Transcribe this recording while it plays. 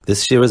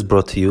This year is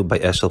brought to you by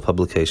Eshel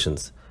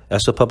Publications.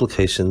 Eshel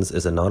Publications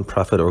is a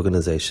non-profit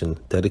organization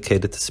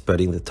dedicated to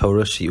spreading the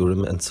Torah,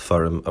 Shiurim, and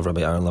Sefarim of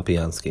Rabbi Aaron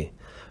Lapiansky.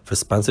 For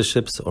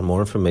sponsorships or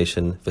more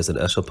information, visit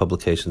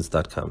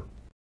eshelpublications.com.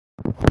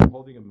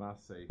 Holding a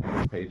Masai,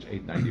 page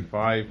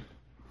 895,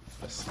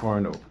 a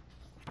Sforno.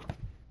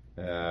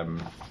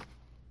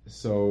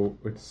 So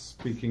it's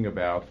speaking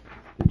about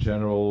the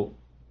general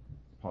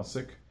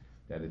pasuk,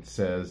 that it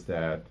says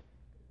that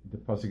the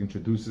pasuk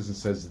introduces and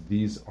says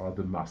these are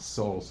the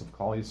masos of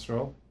Klal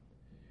Yisrael.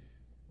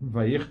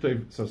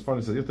 So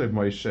Sforno says,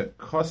 Moshe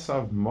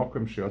chosav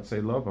mokum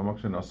sheyotzei lo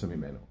v'mokum shenoseh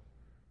mimenu.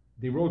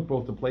 They wrote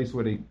both the place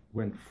where they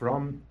went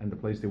from and the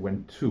place they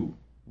went to.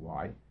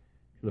 Why?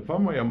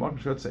 Sometimes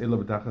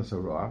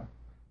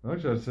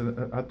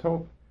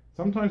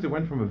they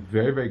went from a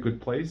very, very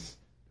good place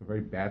to a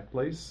very bad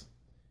place.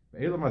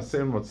 Because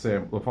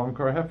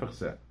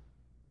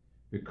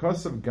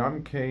of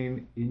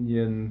Gamkein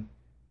Inyan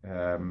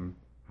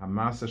Hamasa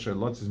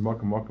Shalotz is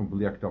Mokum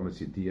Bliak Domas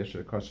Yediyah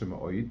Shekoshem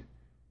Oid,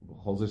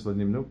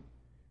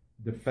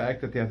 the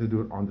fact that they had to do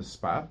it on the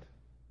spot.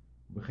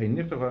 So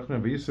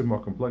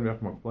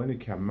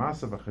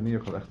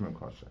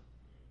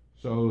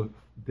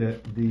the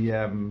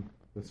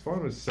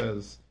Sforno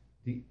says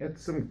the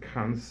etzem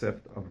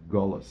concept of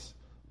golus,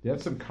 the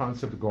etzem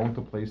concept of going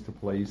to place,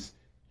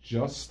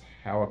 just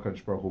how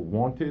HaKadosh Baruch Hu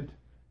wanted,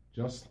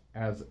 just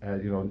as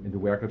in the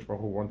way HaKadosh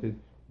Baruch Hu wanted,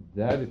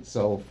 that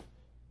itself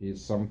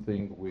is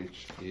something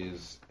which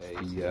is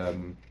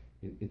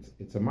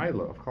it's a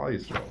milah of Klal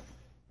Yisrael,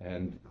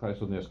 and Klal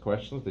Yisrael didn't ask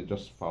questions; they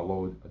just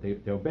followed, they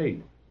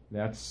obeyed.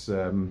 That's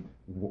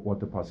what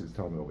the pasuk is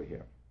telling me over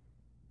here.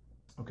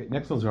 Okay,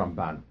 next one's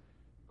Ramban.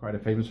 Quite a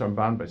famous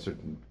Ramban by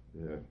certain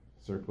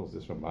circles.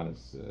 This Ramban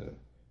is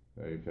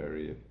very,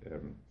 very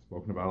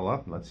spoken about a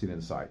lot. And let's see it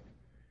inside.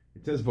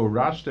 It says,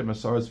 "Vorashtem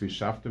asaras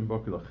v'shaftem bo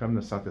kilachem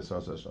nasat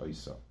asaras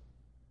oisa."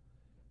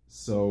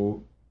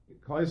 So,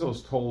 Klal Yisrael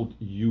is told,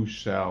 "You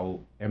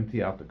shall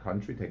empty out the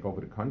country, take over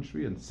the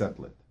country, and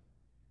settle it."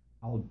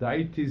 Al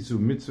daiti zu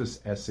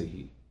mitzvahs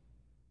esehi.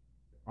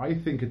 I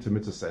think it's a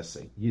mitzvah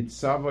essay.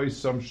 Yitzavoi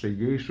som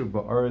sheyeshu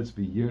ba'aretz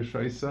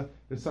b'yirshaisa.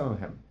 There's some of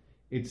him.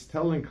 It's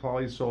telling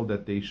Klal Yisrael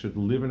that they should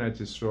live in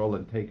Eretz Yisrael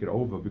and take it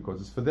over because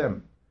it's for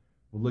them.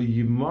 And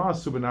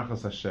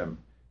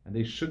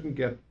they shouldn't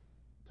get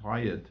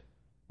tired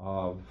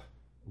of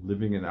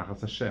living in Achas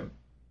Hashem.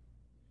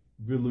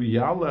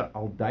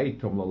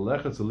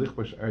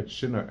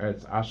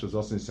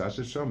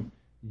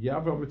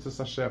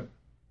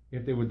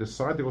 If they would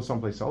decide to go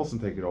someplace else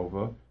and take it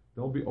over,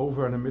 they'll be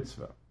over in a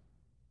mitzvah.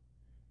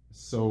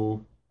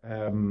 So,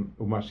 V'yadonu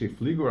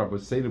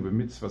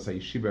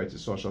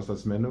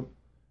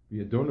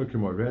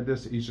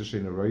k'moredes isha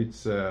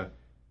she'neroitz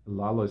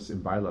lalos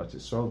in baila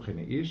t'Yisrael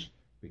v'chene ish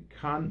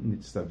v'kan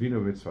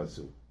nitztavinu mitzvah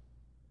zu.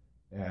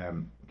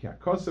 Ki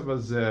hakosav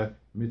hazeh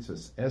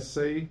mitzvahs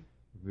esei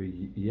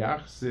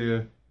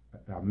v'yachzeh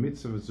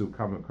ha-mitzvah zu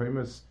kama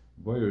koimes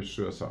boyo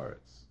shuas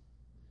haaretz.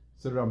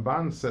 So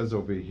Ramban says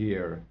over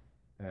here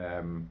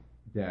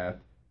that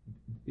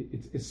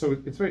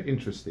it's very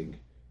interesting.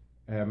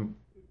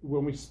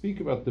 When we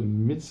speak about the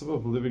mitzvah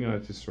of living in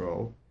Eretz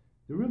Yisrael,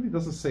 it really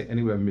doesn't say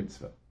anywhere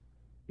mitzvah.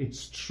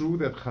 It's true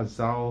that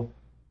Chazal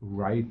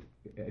write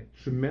at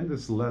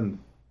tremendous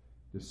length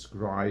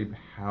describe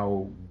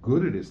how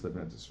good it is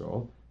living in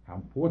Israel, how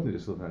important it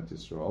is living in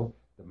Israel,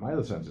 the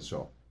miles of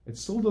Israel. It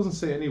still doesn't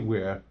say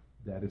anywhere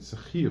that it's a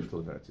chiyuv to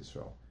live in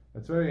Israel.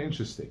 That's very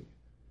interesting.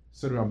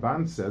 So the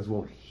Ramban says,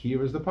 well,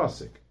 here is the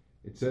pasuk.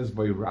 It says,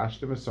 "By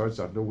Rashtem Asar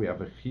we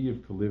have a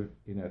chiyuv to live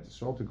in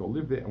Israel, to go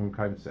live there, and we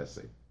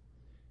say."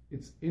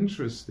 It's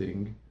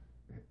interesting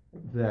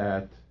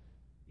that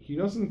he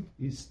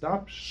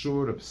stops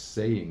short of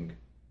saying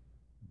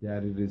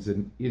that it is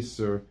an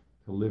isser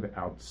to live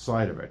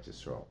outside of Eretz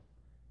Yisrael.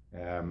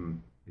 I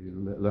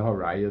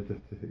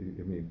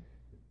mean,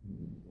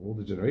 all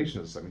the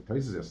generations,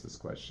 Taisus asked this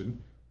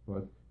question,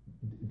 but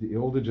the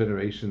older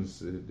generations,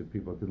 the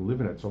people that didn't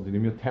live in Eretz Yisrael,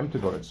 didn't even attempt to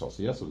go to Eretz Yisrael.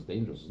 So yes, it was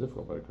dangerous, it was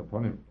difficult, but it came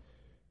upon him.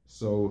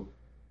 So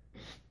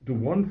the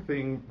one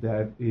thing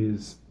that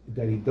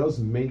he does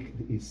make,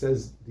 he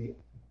says the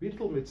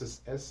Bittul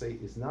Mitzvah's essay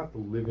is not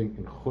living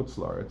in Chutz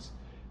La'aretz.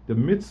 The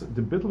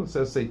Bittul Mitzvah's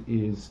essay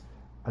is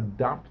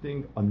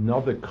adopting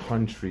another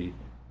country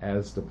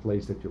as the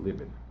place that you live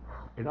in.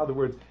 In other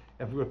words,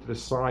 if we go to the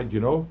side,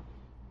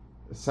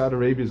 Saudi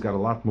Arabia's got a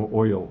lot more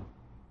oil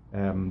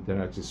than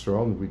Eretz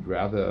Yisrael, and we'd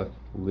rather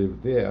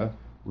live there.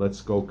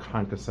 Let's go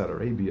conquer Saudi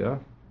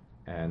Arabia,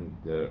 and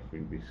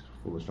we'd be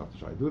foolish not to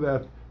try to do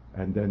that,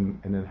 and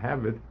then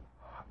have it.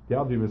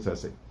 That'll be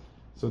Mitzvah's essay.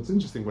 So it's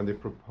interesting when they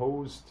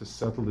proposed to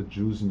settle the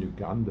Jews in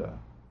Uganda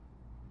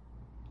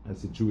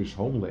as a Jewish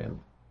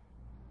homeland,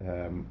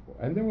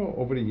 and there were,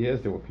 over the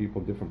years, there were people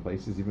in different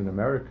places, even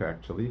America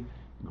actually.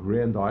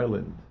 Grand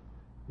Island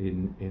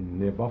in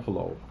near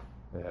Buffalo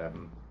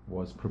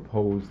was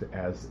proposed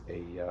as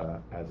a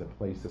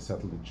place to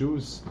settle the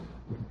Jews.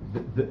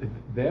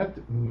 That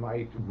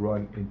might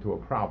run into a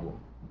problem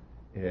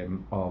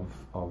of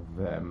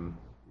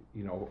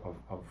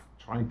of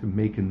trying to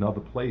make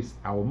another place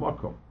our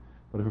makom.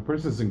 But if a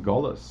person is in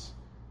Golas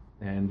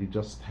and he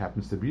just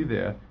happens to be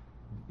there,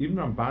 even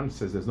Ramban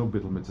says there's no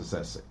bittul mitzvah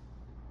essay.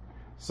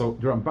 So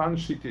the Ramban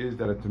shita is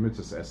that it's a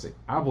mitzvah essay.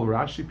 Avol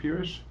Rashi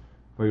pirish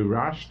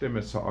v'irashtem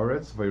es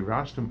haaretz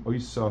v'irashtem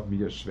oisav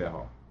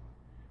miyashveha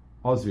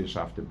oz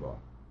v'yashaftem ba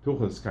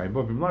tuchas kaim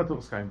ba v'mla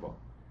tuchas kaim ba.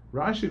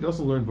 Rashi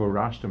doesn't learn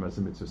v'irashtem as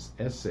a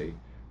mitzvah essay.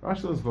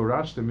 Rashi learns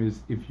v'irashtem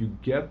is if you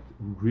get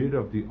rid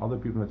of the other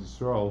people in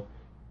Israel,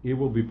 it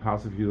will be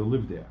possible for you to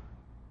live there.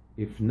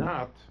 If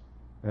not,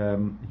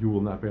 you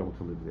will not be able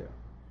to live there.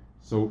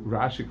 So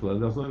Rashi clearly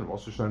doesn't learn.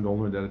 Also, Shlomo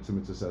don't learn that it's a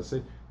mitzvah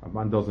essay.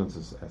 Ramban doesn't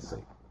it's an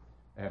essay.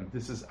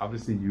 This is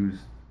obviously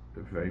used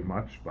very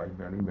much by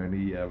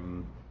many of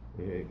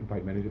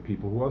the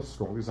people who are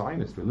strongly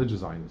Zionists, religious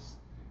Zionists.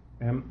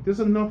 There's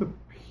another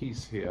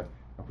piece here.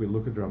 If we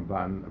look at the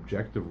Ramban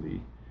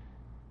objectively,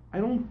 I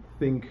don't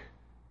think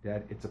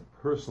that it's a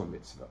personal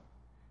mitzvah.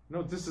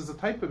 This is a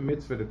type of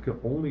mitzvah that can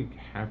only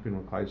happen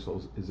when Klal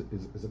Yisrael is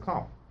a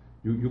klal.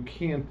 You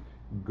can't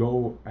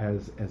go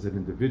as an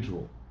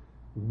individual.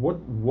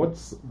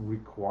 What's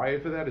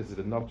required for that? Is it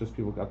enough just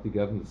people got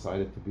together and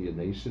decided to be a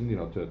nation,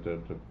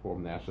 to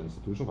form national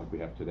institutions like we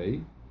have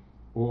today?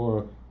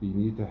 Or do you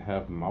need to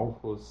have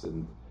Malchus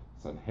and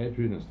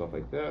Sanhedrin and stuff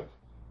like that?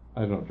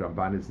 I don't know.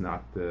 Ramban is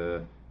not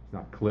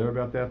clear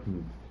about that,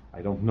 and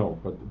I don't know.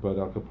 But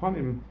Al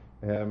Kapanim,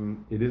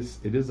 it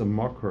is a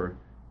marker.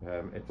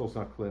 It's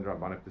also not clear in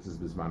Ramban if this is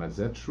Bisman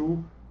Hazeh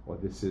true, or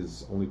this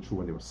is only true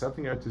when they were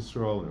settling out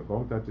Israel and they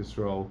were going to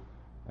Israel.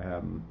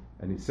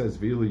 And he says,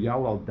 "V'ilu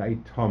yalal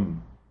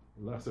daitam,"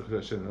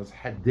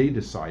 had they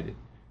decided.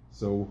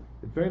 So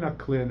it's very not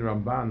clear in the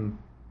Ramban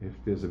if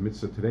there's a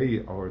mitzvah today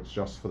or it's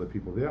just for the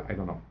people there. I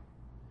don't know.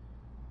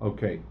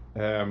 Okay,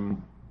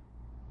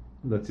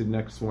 let's see. The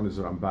next one is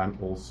Ramban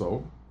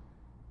also.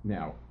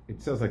 Now it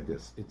says like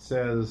this. It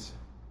says,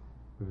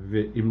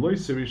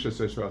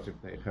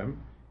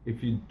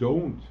 if you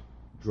don't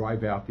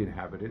drive out the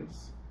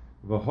inhabitants,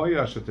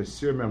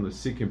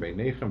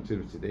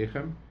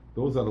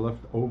 those that are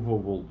left over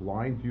will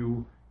blind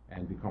you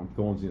and become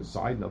thorns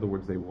inside. In other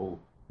words, they will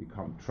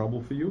become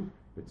trouble for you.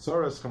 And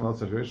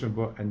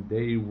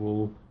they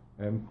will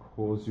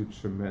cause you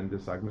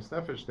tremendous agmas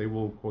nefesh. They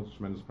will cause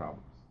tremendous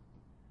problems.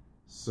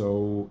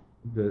 So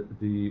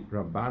the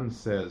Ramban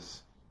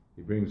says,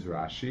 he brings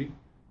Rashi,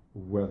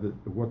 what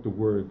the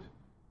word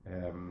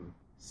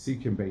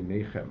sikim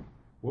beinechem.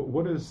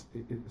 What is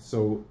it?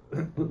 So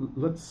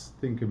let's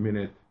think a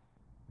minute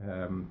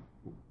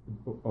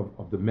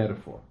of the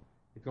metaphor.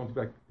 It comes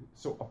back.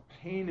 So a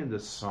pain in the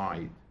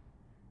side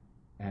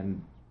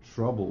and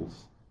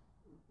troubles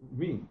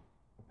mean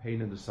a pain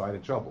in the side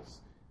and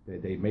troubles.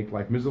 They make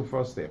life miserable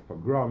for us. They have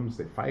pogroms.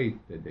 They fight.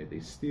 They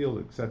steal,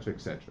 etc.,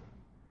 etc.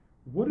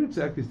 What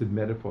exactly is the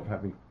metaphor of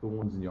having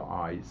thorns in your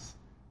eyes?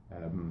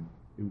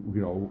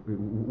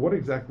 What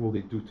exactly will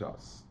they do to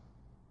us?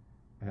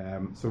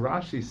 So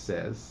Rashi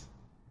says,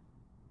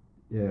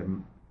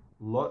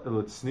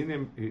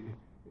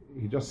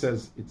 he just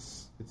says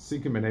it's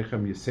sikim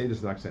enechem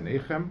Yesodei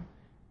enechem,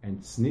 and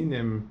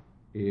tzninim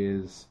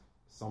is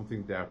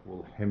something that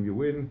will hem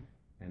you in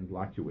and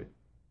lock you in.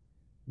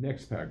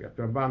 Next paragraph,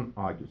 Ramban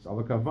argues,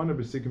 "Ala kavana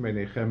b'sikim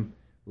enechem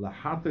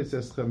lahates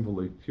eschem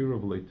v'lo tiru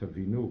v'lo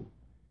tavinu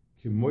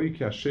kimoi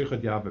ki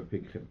hashechad yave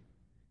pikchim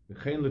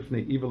v'chein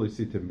lifnei ivel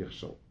isitem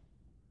michshol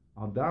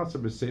al da'asa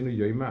b'seinu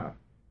yoymar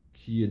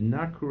ki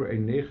yinakru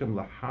enechem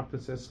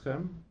lahates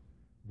eschem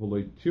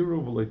v'lo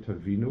tiru v'lo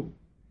tavinu."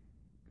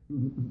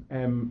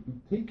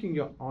 Taking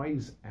your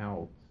eyes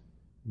out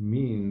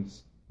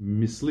means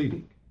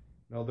misleading.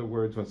 In other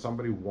words, when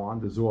somebody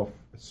wanders off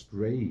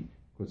astray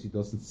because he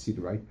doesn't see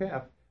the right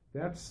path,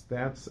 that's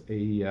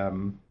very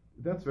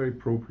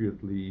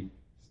appropriately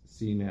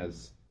seen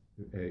as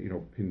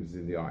pins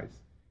in the eyes.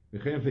 They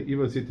will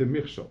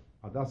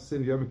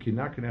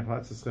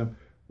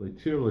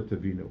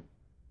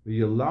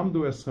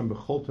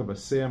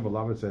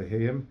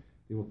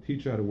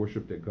teach you how to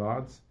worship their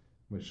gods.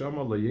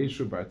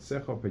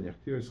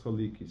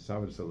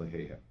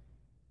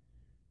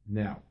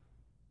 Now,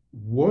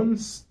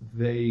 once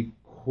they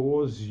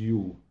cause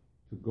you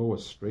to go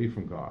astray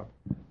from God,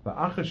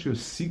 once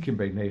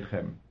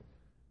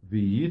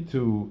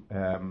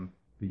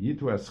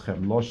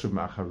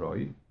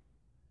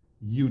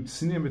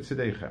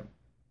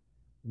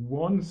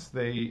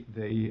they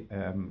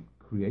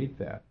create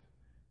that,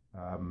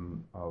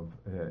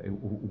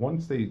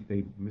 once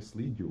they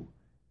mislead you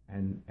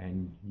and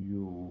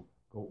you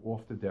go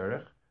off the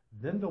derech,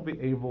 then they'll be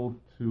able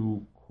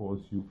to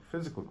cause you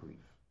physical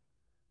grief.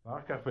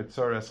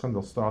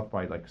 They'll start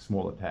by like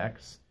small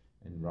attacks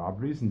and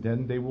robberies, and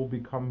then they will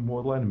become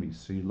mortal enemies.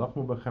 So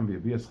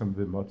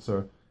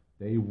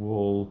they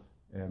will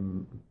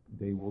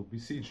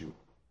besiege you.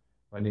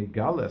 I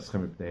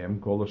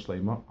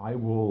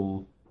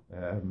will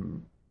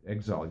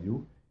exile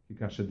you.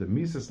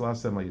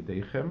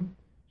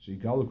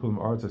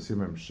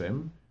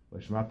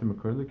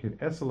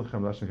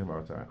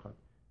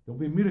 There'll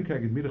be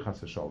mirikagid mirachas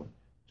hashalom.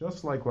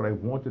 just like what I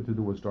wanted to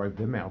do was drive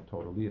them out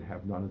totally and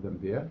have none of them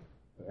there,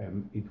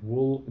 it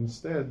will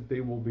instead, they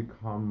will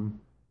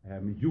become,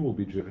 you will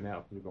be driven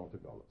out and you're going to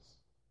Galus.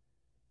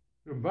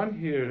 Ramban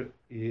here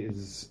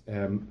is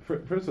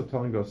first of all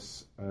telling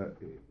us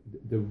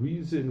the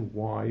reason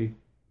why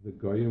the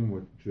Goyim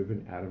were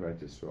driven out of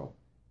Eretz Yisrael.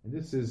 And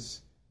this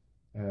is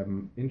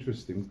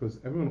interesting because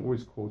everyone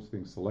always quotes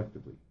things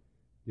selectively.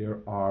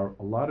 There are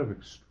a lot of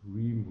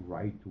extreme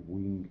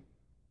right-wing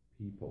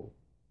people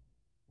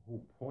who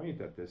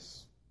point at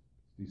these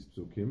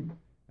psukim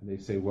and they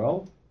say,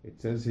 well, it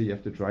says here you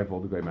have to drive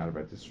all the Goyim out of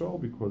Eretz Yisrael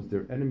because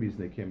they're enemies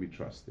and they can't be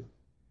trusted.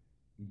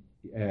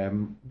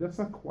 That's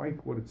not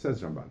quite what it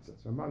says, Ramban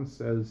says. Ramban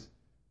says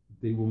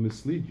they will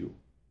mislead you.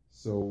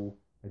 So,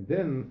 and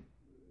then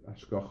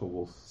Hashgacha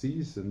will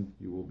cease and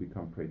you will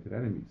become prated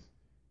enemies.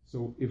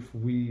 So if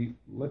we,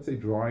 let's say,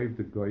 drive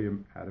the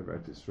Goyim out of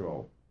Eretz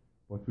Yisrael,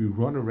 but we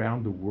run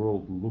around the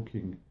world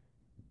looking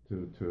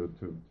to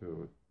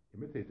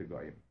imitate the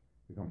Goyim,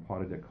 become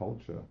part of their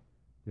culture,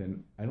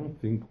 then I don't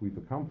think we've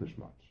accomplished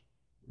much.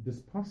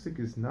 This pasuk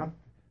is not,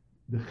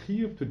 the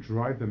chiyuv to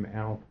drive them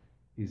out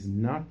is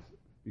not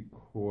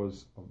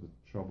because of the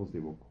troubles they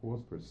will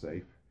cause per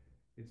se.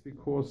 It's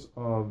because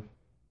of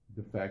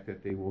the fact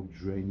that they will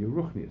drain your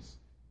ruchnius.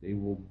 They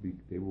will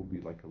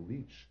be like a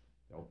leech.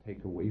 They'll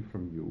take away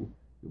from you.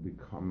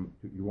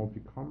 You won't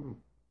become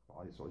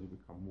so you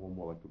become more and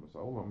more like the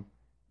Masai,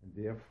 and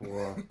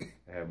therefore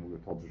we were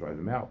told to drive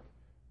them out.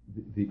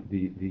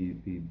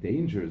 The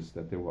dangers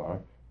that there were,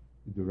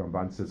 the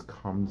Ramban says,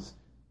 comes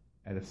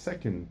at a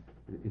second.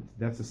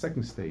 That's the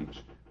second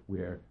stage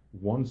where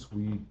once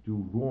we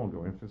do wrong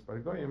or influenced by the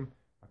Goyim,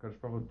 HaKadosh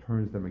Baruch Hu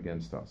turns them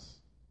against us.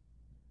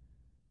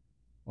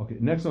 Okay,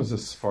 next one is a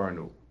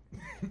Sfarnu.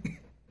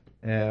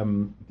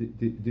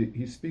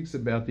 He speaks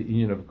about the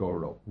Inyan of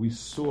Gorel. We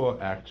saw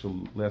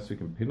actually last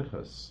week in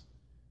Pinchas,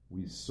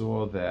 we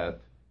saw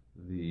that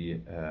the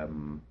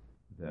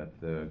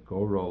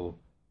Gorel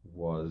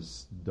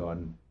was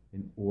done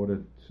in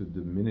order to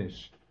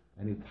diminish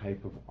any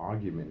type of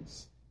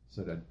arguments,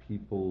 so that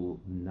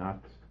people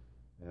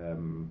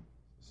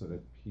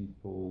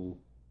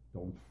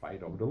don't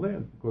fight over the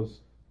land.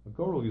 Because a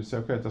Gorel, you say,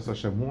 okay, that's what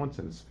Hashem wants,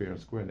 and it's fair and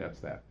square, and that's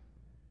that.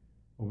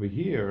 Over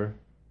here,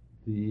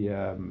 the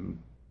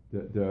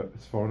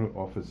Sforno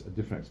offers a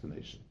different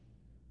explanation.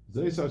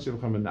 You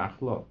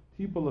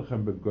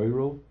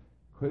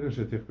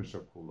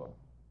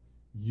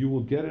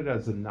will get it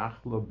as a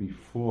nachla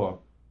before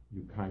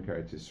you conquer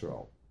Eretz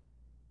Yisrael.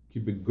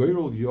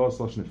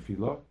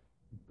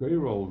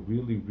 Goyrol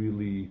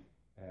really,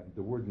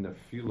 the word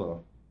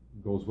nefila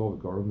goes well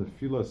with Gorel.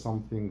 Nefila is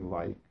something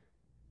like,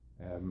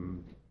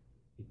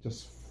 it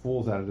just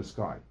falls out of the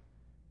sky.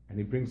 And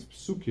he brings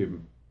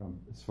psukim from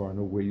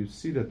Sforno where you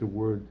see that the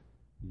word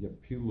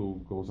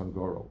yapilu goes on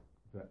Gorel.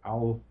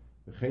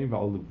 V'chein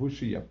v'al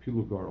levushi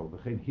yapilu Gorel.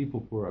 V'chein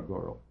hipul pura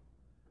Gorel.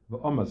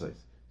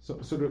 V'omazais. So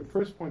the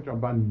first point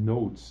Ramban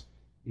notes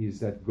is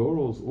that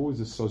Gorel is always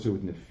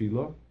associated with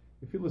nefila.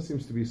 Nefila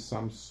seems to be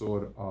some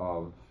sort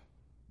of,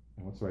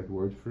 what's the right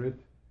word for it?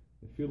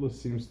 Nefila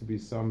seems to be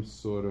some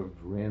sort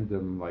of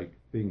random like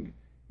thing.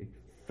 It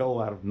fell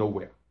out of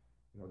nowhere.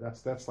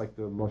 That's like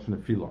the Lashon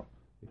Nefila.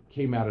 It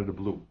came out of the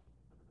blue.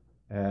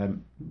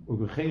 Moishes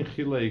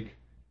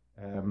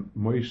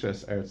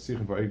eretz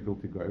sichim v'oig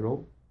bilti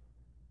Gorel.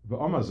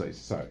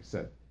 V'omazais,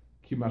 said,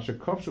 Ki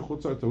mashakov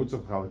shechutzar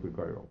tehutzach chalik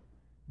v'Gorel.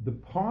 The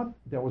part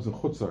that was in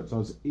Chutzar, so it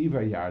was Eva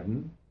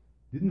Yarden,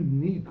 didn't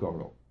need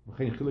Gorel.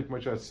 V'chein chilik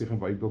Moishes eretz sichim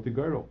v'oig bilti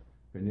Gorel.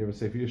 V'never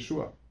Sefer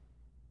Yeshua.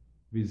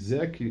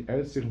 V'zeh ki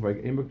eretz sichim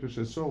v'oig ein b'ktush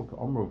Yisrael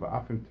k'omro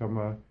v'afim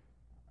tama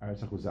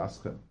eretz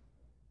achuzaschem.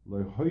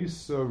 Lo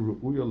hoysa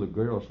ru'uya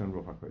l'Gorel shen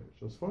ruach HaKodesh.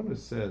 So Sforno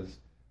says,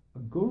 a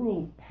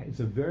Gorel is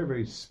a very,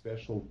 very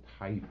special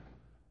type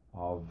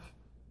of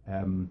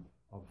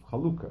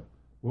chalukah.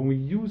 When we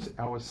use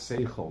our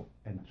seichel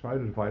and try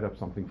to divide up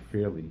something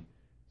fairly,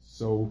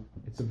 so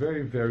it's a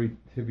very, very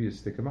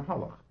tiviistic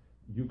mahalach.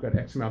 You've got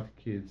X amount of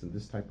kids and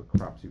this type of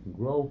crops you can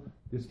grow.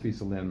 This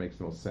piece of land makes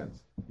no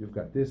sense. You've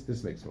got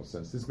this makes no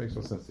sense. This makes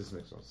no sense. This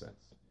makes no sense.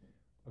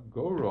 A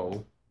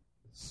Gorel,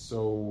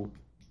 so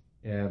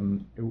a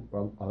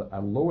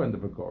low end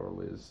of a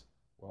Gorel is,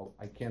 well,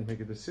 I can't make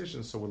a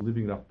decision, so we're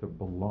leaving it up to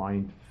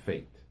blind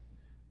fate.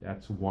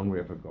 That's one way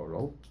of a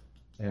Gorel.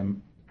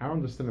 Our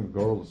understanding of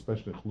Gorel,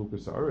 especially in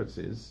Chalukas Haaretz,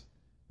 is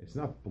it's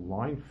not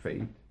blind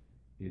fate,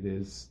 it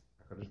is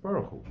HaKadosh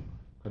Baruch Hu.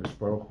 HaKadosh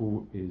Baruch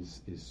Hu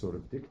is sort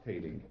of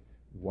dictating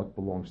what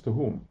belongs to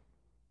whom.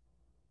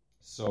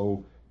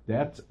 So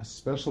that's a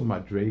special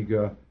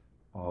madrega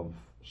of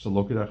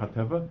Shalokid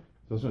HaTeva,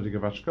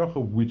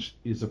 which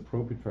is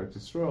appropriate for Eretz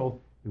Yisrael.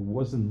 It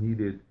wasn't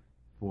needed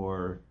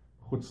for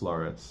Chutz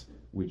La'aretz,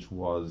 which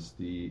was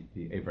the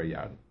Ever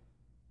Yad.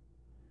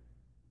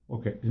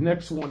 Okay, the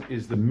next one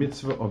is the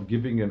mitzvah of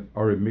giving an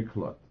Arim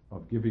Miklat,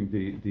 of giving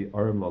the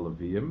Arim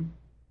Lalaviyim,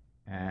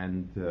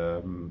 and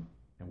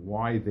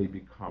why they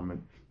become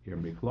an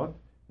Arim Miklat,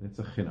 and it's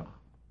a chinuch.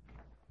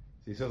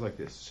 So he says like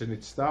this: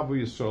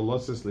 Shenitztavu Yisrael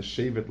losses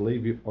l'shevet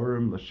Levi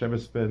Arim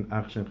l'sheves ben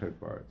achshen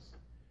chekbaretz.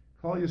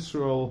 Klal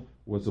Yisrael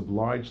was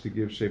obliged to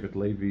give Shevet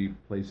Levi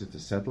places to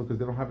settle because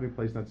they don't have any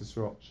place in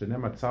Yisrael.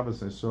 Shenem Atzavas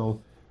Yisrael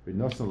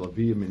v'nosan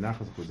Levi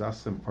minachas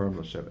kuzasim arim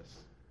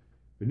l'sheves.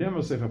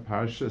 V'nem Sefer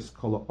Parshas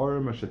kol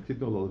ha'arim asher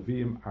titnu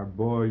l'Levim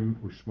arboim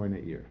u'shmoina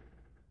ir.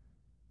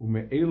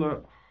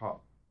 Ume'ela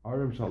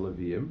ha'arim shal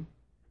Levim,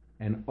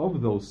 and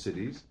of those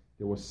cities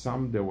there was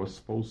some that was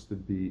supposed to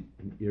be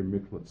an Ir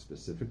Miklat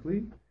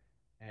specifically,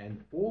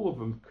 and all of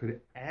them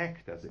could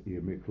act as an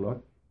Ir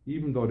Miklat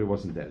even though it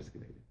wasn't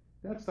designated.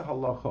 That's the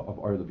halacha of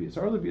Ar Levi.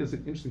 So Ar Levi is an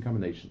interesting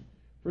combination.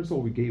 First of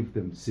all, we gave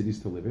them cities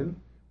to live in.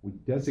 We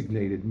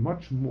designated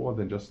much more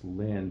than just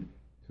land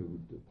to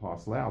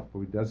parcel out, but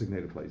we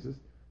designated places.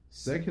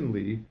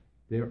 Secondly,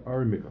 there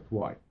are mikot.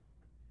 Why?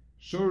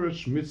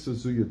 Shorish mitzvah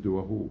zu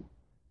yaduahu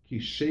ki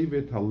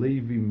shevet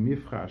halevi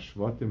mifcha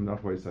shvatim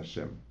nachvayis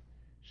Hashem.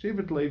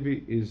 Shevet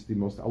Levi is the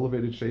most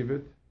elevated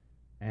shevet,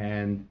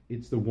 and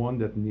it's the one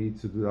that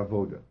needs to do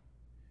avoda.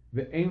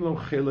 Ve'ein lo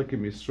chelek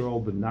im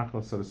Yisrael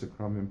b'nachlas saras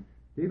ekramim.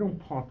 They don't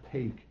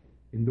partake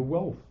in the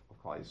wealth of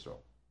Klal Yisrael.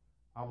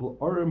 Avol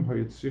arim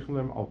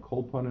hayitzichlem al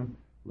kolpanim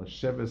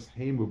lasheves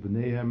heim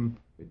u'bneihem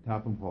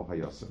v'tapim kol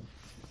hayasim.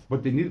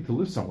 But they needed to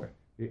live somewhere.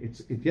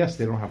 Yes,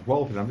 they don't have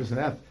wealth and this and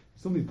that. They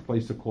still need a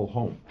place to call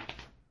home.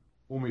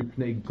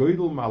 Umipnei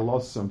goydel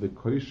malosam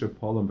v'koishe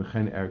polam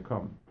v'chen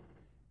erkam.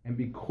 And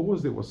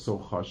because it was so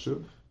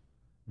chashuv,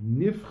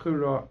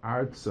 nifchera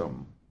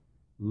artzam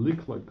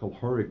liklot kol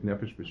horik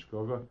nefesh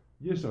b'shkova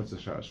yishnot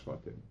zashar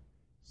shvatim.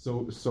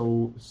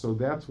 So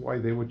that's why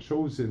they were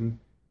chosen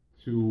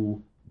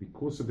to,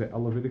 because of their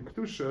elevated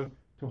kedusha,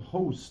 to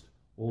host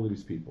all of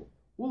these people.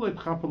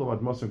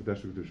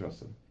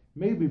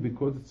 Maybe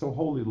because it's so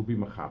holy, it'll be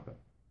mechaper.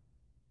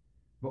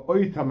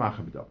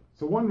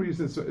 So one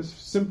reason, so it's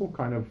simple,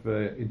 kind of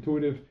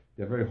intuitive.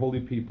 They're very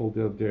holy people.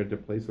 They're the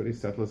place where they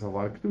settle as a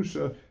lot of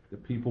kedusha. The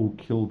people who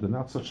killed the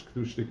not such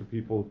kedushtik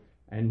people,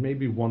 and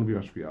maybe one will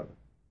be Ashkiyada.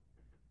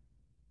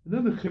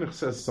 Then the Chinuch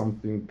says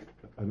something,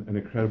 an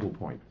incredible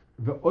point.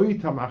 Because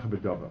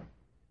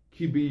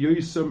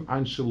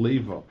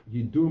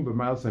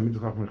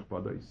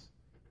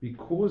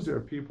there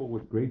are people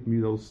with great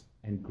midos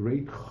and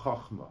great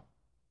chachma,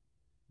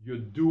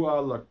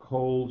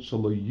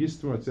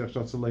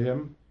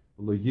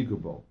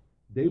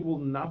 they will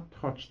not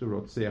touch the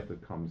rotzeach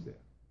that comes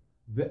there.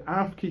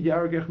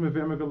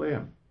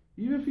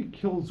 Even if he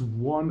kills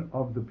one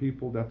of the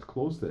people that's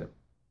close to him.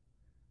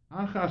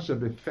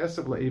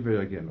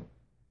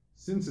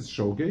 Since it's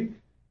shogeg,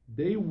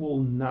 they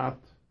will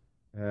not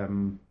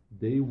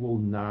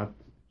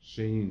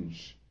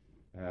change.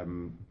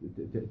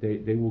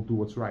 They will do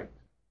what's right.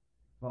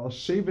 On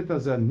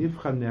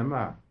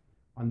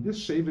this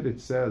shevet it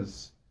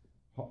says,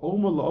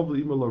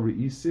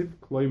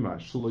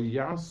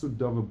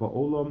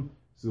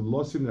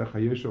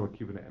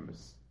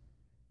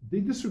 they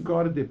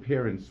disregarded their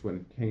parents when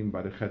it came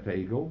by the Chet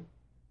HaEgel,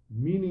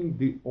 meaning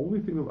the only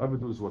thing they'll ever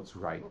do is what's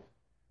right.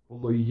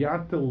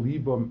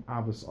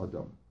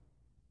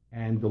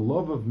 And the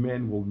love of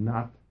men will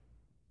not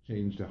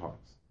change their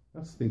hearts.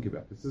 Let's think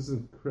about this. This is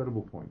an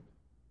incredible point.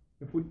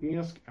 If we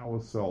ask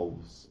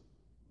ourselves,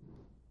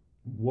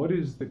 what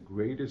is the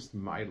greatest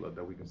milah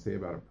that we can say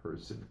about a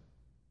person?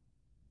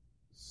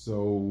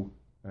 So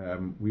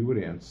we would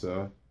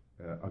answer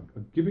a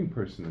giving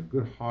person, a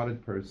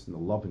good-hearted person, a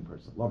loving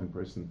person. Loving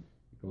person,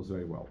 it goes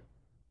very well.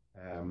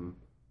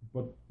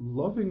 But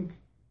loving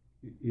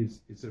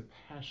is a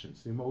passion,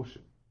 it's an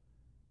emotion.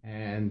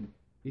 And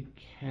it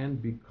can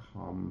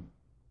become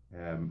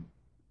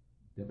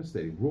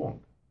devastating,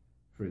 wrong.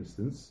 For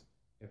instance,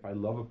 if I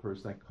love a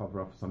person, I cover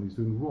up something he's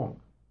doing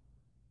wrong.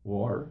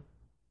 Or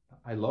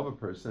I love a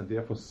person, and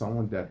therefore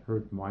someone that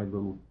hurt my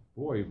little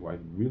boy, who I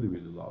really,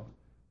 really love,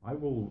 I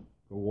will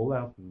go all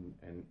out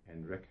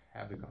and wreak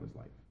havoc on his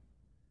life.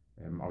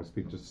 I was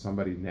speaking to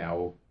somebody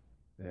now,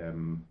 a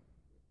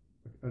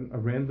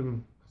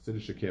random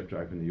Hasidic cab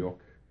driver in New York,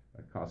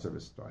 a car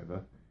service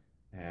driver,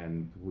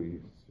 and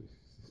we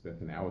spent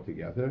an hour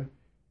together,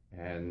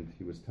 and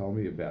he was telling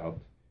me about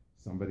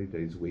somebody that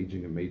he's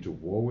waging a major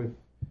war with,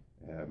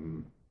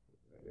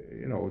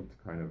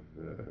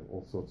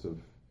 all sorts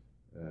of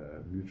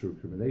mutual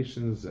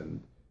recriminations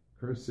and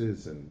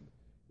curses and,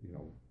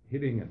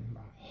 hitting and a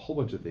whole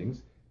bunch of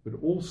things, but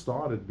it all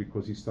started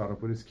because he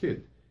started with his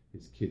kid.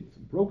 His kid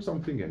broke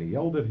something and he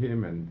yelled at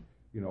him and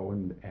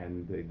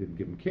they didn't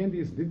give him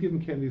candies, did give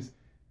him candies.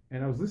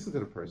 And I was listening to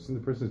the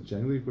person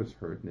genuinely was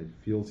hurt and it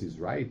feels he's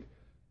right,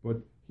 but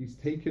he's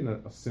taken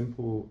a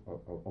simple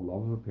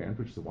love of a parent,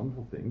 which is a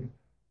wonderful thing,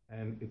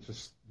 and it's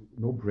just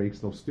no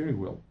brakes, no steering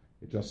wheel.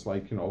 It's just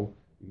like,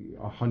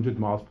 100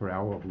 miles per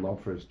hour of love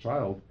for his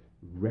child,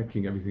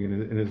 wrecking everything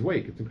in his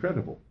wake. It's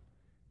incredible.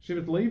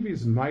 Shevet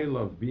Levi's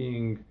milah of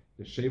being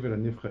the Shevet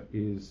HaNifcha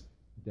is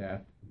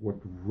that what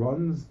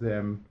runs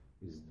them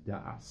is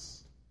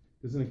das.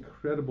 There's an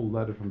incredible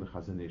letter from the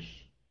Chazon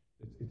Ish.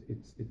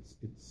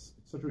 It's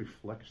such a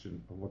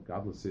reflection of what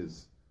godless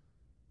is.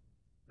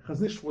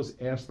 Chazon Ish was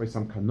asked by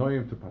some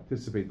kanoim to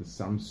participate in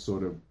some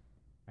sort of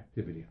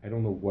activity. I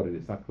don't know what it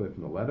is, not clear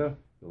from the letter,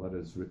 The letter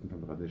is written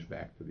from the Chadesh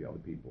back to the other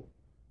people.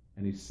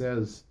 And he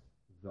says,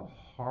 the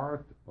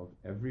heart of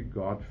every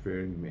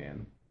God-fearing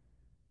man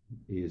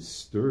is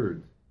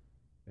stirred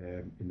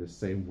in the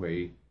same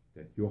way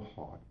that your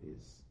heart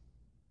is.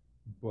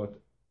 But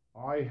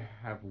I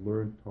have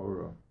learned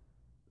Torah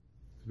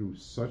under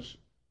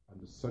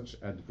such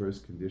adverse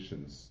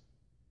conditions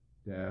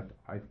that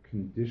I've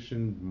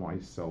conditioned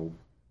myself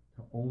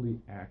to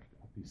only act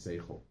api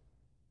seichel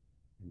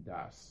and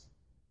das.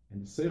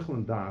 And the seichel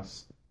and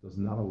das does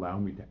not allow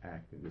me to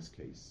act in this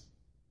case.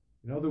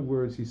 In other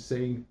words, he's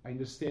saying, I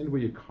understand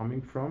where you're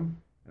coming from,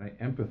 and I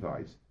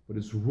empathize, but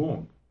it's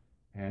wrong.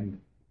 And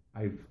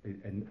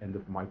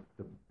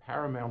the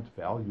paramount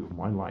value of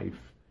my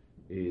life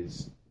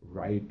is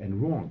right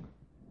and wrong,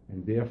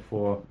 and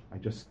therefore I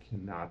just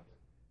cannot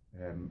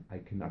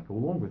go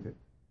along with it.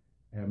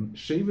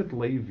 Shevet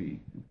Levi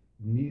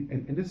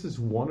and this is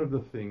one of the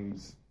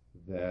things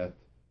that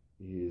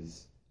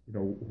is,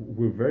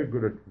 we're very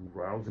good at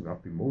rousing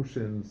up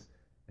emotions,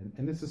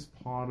 and this is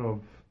part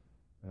of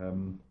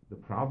the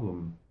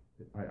problem.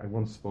 I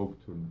once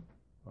spoke to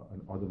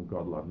an Adam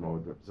Gadol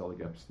Admor, Reb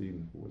Zelig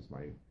Epstein, who was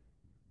my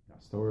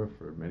HaTorah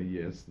for many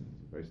years, and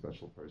he's a very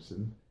special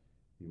person.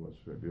 He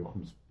was Rabbi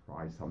Yochum's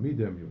prize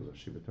Talmidim, he was a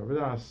Shiva Torah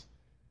Das,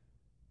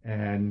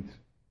 and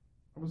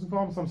I was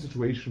involved in some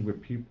situation where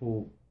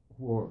people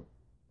who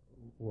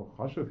were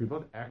chashuv, people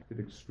had acted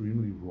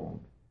extremely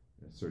wrong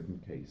in a certain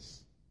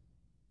case,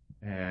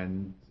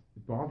 and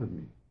it bothered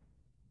me.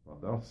 It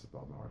bothered us, it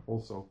bothered my wife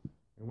also.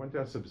 I went to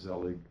Reb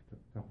Zelig to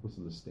help us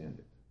understand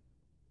it.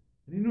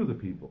 And he knew the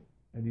people.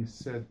 And he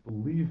said,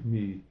 believe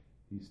me,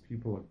 these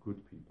people are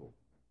good people.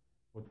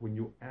 But when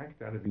you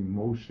act out of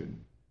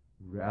emotion,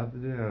 rather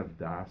than out of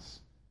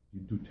das, you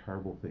do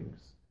terrible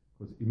things.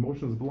 Because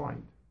emotion is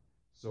blind.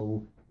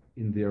 So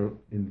in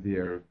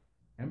their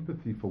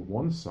empathy for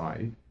one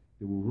side,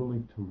 they were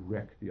willing to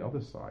wreck the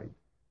other side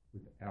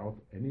without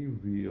any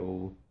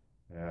real,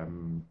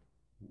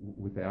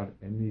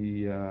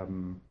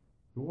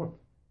 thought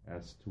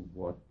as to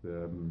what's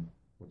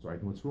right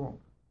and what's wrong.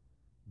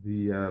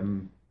 The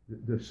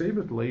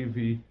Shevet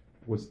Levi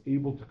was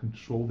able to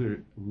control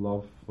their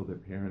love for their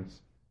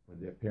parents when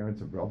their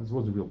parents and brothers, it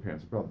wasn't real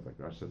parents and brothers, like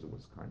Rash says, it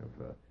was kind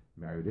of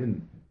married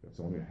in. That's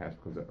only a half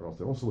because or else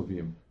they're also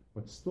Levium.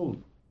 But still,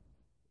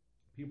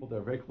 people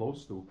they're very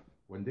close to,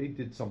 when they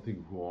did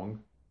something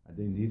wrong and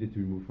they needed to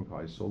be removed from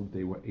Klal Yisrael,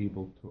 they were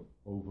able to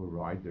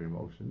override their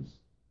emotions,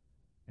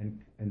 and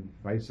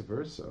vice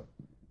versa.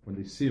 When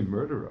they see a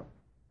murderer,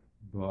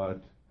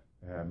 but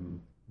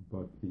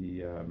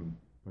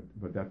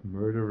that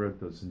murderer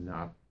does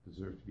not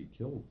deserve to be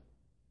killed.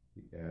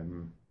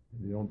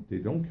 They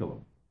don't kill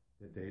him.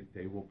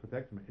 They will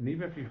protect him. And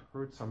even if he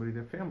hurts somebody in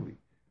their family,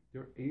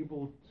 they're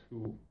able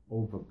to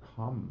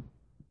overcome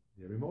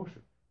their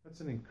emotion.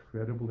 That's an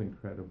incredible.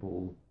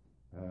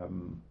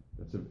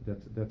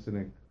 That's an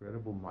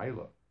incredible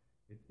milah.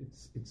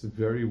 It's a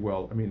very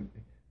well. I mean,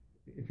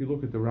 if you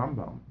look at the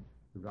Rambam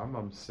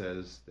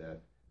says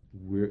that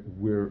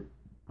we're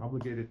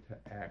obligated to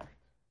act,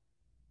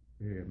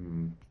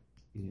 to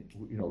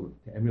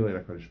emulate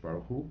HaKadosh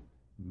Baruch Hu,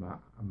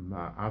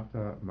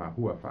 ma'ata ma'hu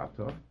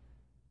afata,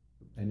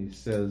 and he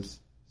says,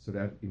 so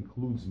that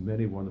includes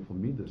many wonderful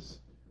midas.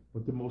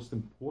 But the most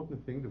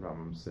important thing the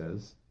Rambam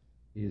says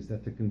is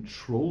that the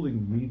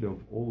controlling midah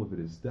of all of it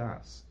is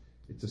das.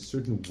 It's a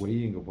certain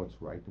weighing of what's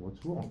right and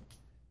what's wrong.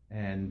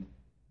 And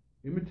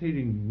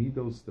imitating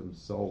midos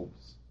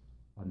themselves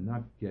are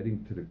not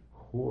getting to the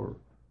core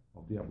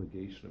of the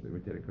obligation of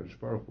imitating HaKadosh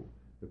Baruch Hu.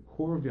 The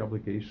core of the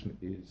obligation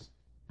is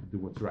to do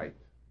what's right.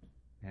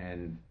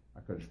 And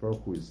HaKadosh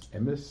Baruch Hu is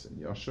emes and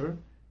yasher.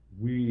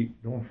 We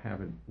don't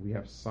have it. We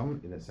have some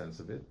in a sense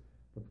of it,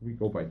 but we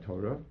go by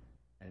Torah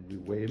and we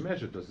weigh and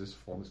measure. Does this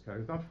fall in this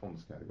category? Does not fall in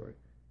this category?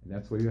 And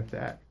that's where you have to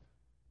act.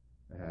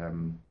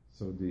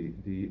 So the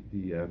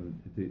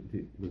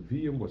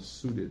Levium was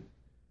suited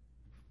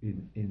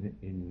in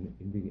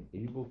being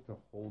able to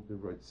hold the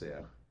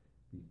Rotzeach,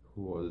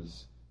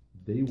 because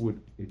they would.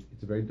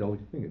 It's a very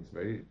delicate thing.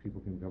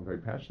 People can become very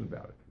passionate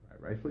about it, right?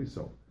 Rightfully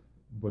so.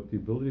 But the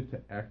ability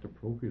to act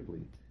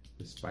appropriately,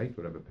 despite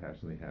whatever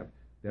passion they have,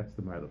 that's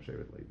the mile of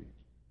Shevet Levi.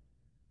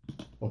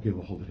 Okay,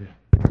 we'll hold it here.